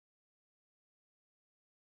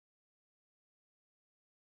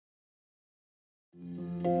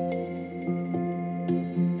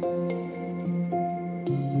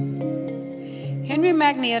Henry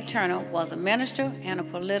McNeal Turner was a minister and a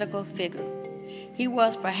political figure. He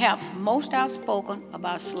was perhaps most outspoken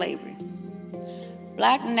about slavery,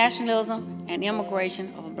 black nationalism, and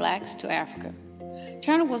immigration of blacks to Africa.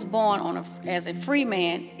 Turner was born as a free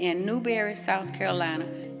man in Newberry, South Carolina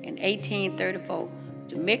in 1834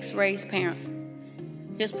 to mixed-race parents.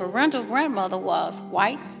 His parental grandmother was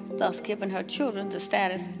white, thus giving her children the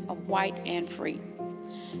status of white and free.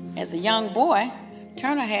 As a young boy,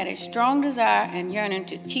 Turner had a strong desire and yearning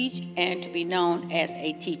to teach and to be known as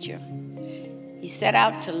a teacher. He set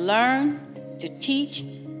out to learn, to teach,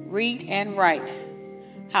 read, and write.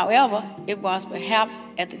 However, it was perhaps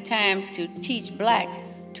at the time to teach blacks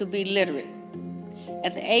to be literate.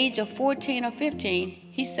 At the age of 14 or 15,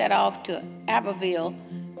 he set off to Abbeville,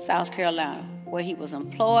 South Carolina, where he was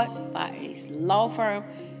employed by a law firm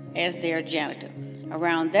as their janitor.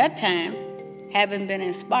 Around that time, having been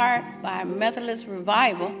inspired by a Methodist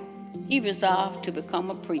revival, he resolved to become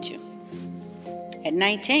a preacher. At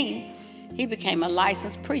 19, he became a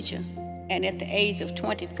licensed preacher, and at the age of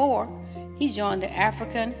 24, he joined the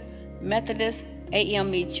African Methodist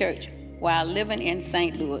AME Church while living in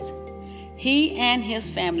St. Louis. He and his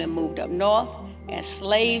family moved up north as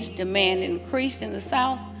slaves' demand increased in the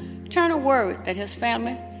South. Turner worried that his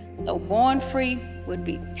family, though born free, would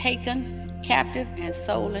be taken captive and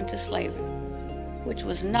sold into slavery, which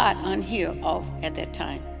was not unheard of at that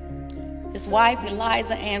time. His wife,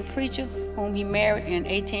 Eliza Ann Preacher, whom he married in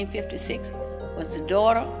 1856, was the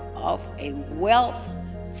daughter of a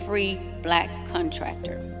wealth-free black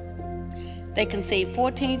contractor. They conceived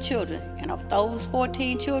 14 children, and of those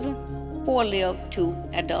 14 children, 4 lived to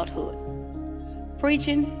adulthood.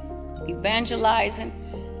 Preaching, evangelizing,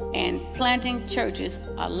 and planting churches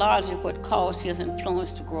are largely what caused his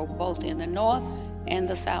influence to grow both in the North and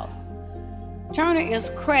the South. Turner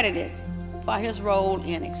is credited for his role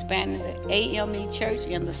in expanding the AME Church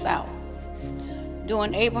in the South.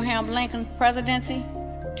 During Abraham Lincoln's presidency,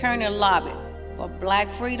 Turner lobbied for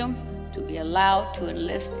black freedom to be allowed to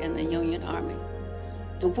enlist in the Union Army,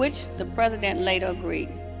 to which the president later agreed.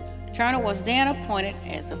 Turner was then appointed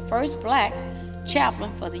as the first black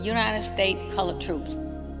chaplain for the United States colored troops.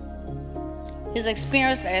 His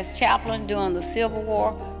experience as chaplain during the Civil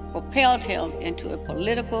War propelled him into a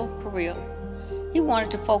political career. He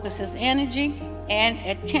wanted to focus his energy and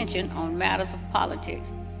attention on matters of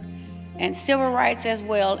politics and civil rights as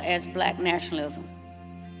well as black nationalism.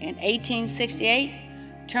 In 1868,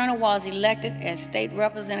 Turner was elected as state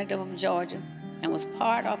representative of Georgia and was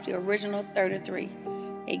part of the original 33,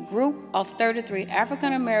 a group of 33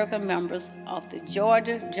 African-American members of the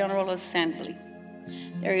Georgia General Assembly.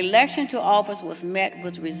 Their election to office was met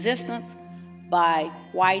with resistance by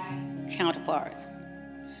white counterparts.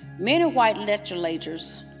 Many white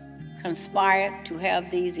legislators conspired to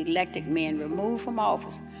have these elected men removed from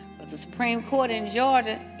office, but the Supreme Court in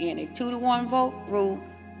Georgia, in a 2-to-1 vote, ruled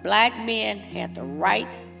black men had the right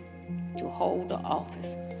to hold the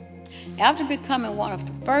office. After becoming one of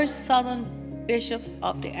the first Southern bishops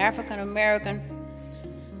of the African-American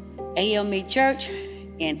AME Church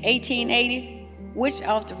in 1880, which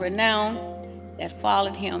of the renown that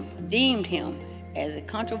followed him deemed him as a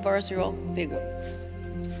controversial figure.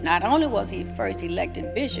 Not only was he first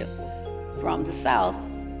elected bishop from the South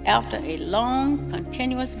after a long,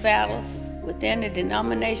 continuous battle within the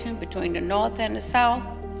denomination between the North and the South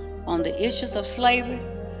on the issues of slavery,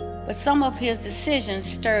 but some of his decisions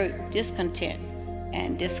stirred discontent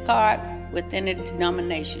and discord within the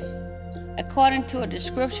denomination. According to a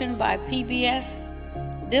description by PBS,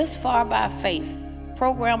 This Far by Faith,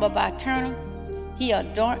 programmed by Turner, he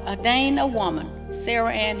ordained a woman,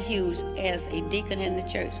 Sarah Ann Hughes, as a deacon in the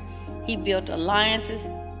church. He built alliances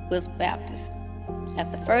with Baptists.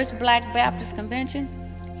 At the first Black Baptist Convention,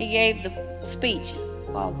 he gave the speech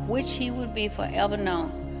for which he would be forever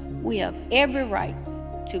known. "We have every right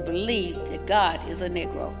to believe that God is a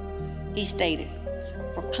Negro," he stated,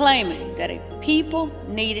 proclaiming that a people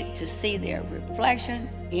needed to see their reflection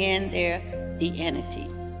in their deity.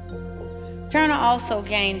 Turner also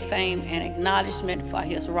gained fame and acknowledgement for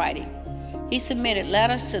his writing. He submitted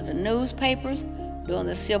letters to the newspapers during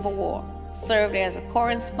the Civil War, served as a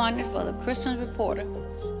correspondent for the Christian Reporter,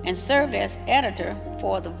 and served as editor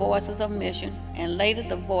for the Voices of Mission and later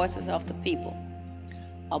the Voices of the People.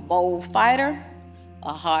 A bold fighter,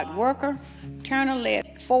 a hard worker, Turner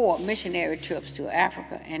led 4 missionary trips to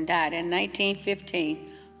Africa and died in 1915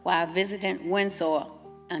 while visiting Windsor,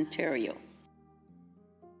 Ontario.